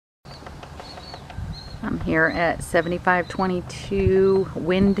I'm here at 7522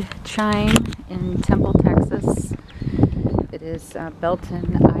 Wind Chime in Temple, Texas. It is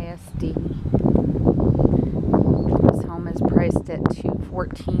Belton ISD. This home is priced at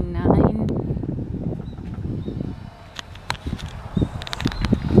 $214,900.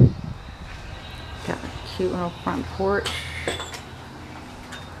 Got a cute little front porch.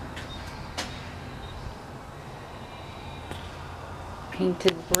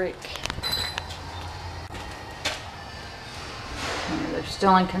 Painted brick. They're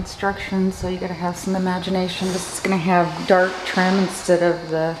still in construction, so you gotta have some imagination. This is gonna have dark trim instead of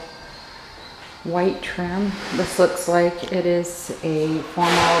the white trim. This looks like it is a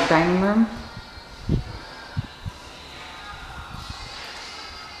formal dining room.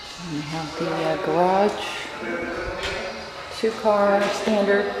 And you have the garage, 2-car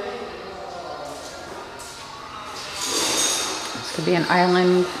standard. This could be an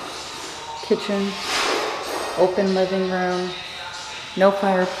island kitchen, open living room. No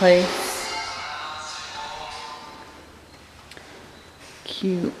fireplace.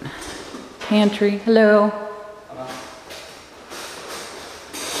 Cute pantry. Hello.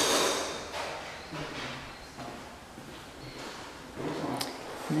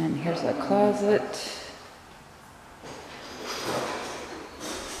 And then here's a closet.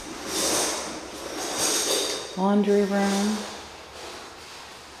 Laundry room.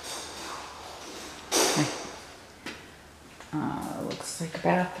 Looks like a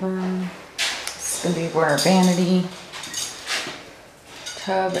bathroom. This is going to be where vanity,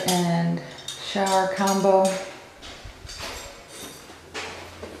 tub, and shower combo.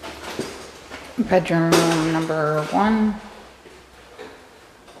 Bedroom number 1.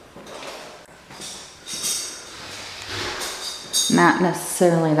 Not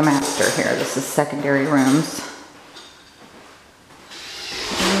necessarily the master here. This is secondary rooms.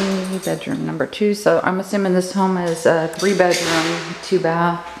 Bedroom number 2. So I'm assuming this home is a 3-bedroom,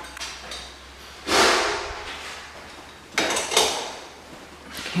 2-bath.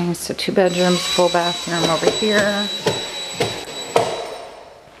 Okay, so 2 bedrooms, full bathroom over here.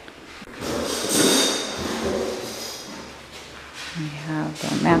 We have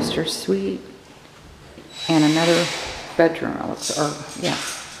the master suite and another bedroom. Yeah,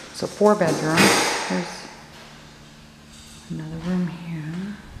 so 4 bedrooms. There's another room here.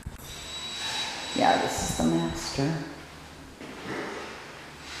 Yeah, this is the master.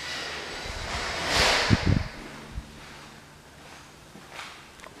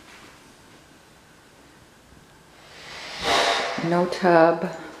 No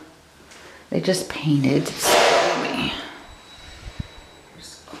tub. They just painted. There's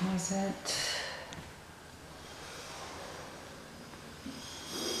a closet.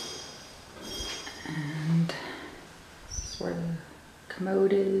 And this is where the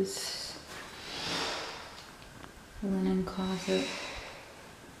commode is. Linen closet.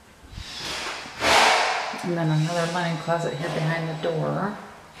 And then another linen closet here behind the door.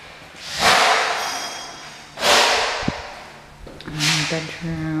 And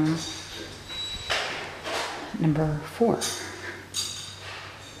bedroom number 4.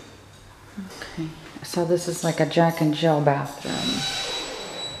 Okay, so this is like a Jack and Jill bathroom.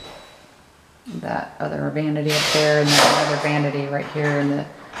 That other vanity up there, and then another vanity right here in the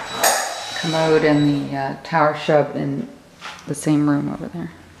commode, and the tower shoved in the same room over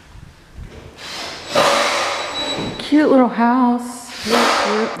there. Cute little house. Really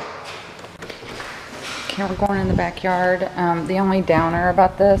cute. Okay, we're going in the backyard. The only downer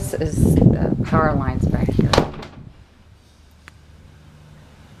about this is the power lines back here.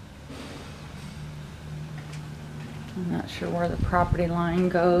 I'm not sure where the property line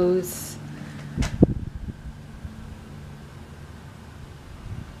goes.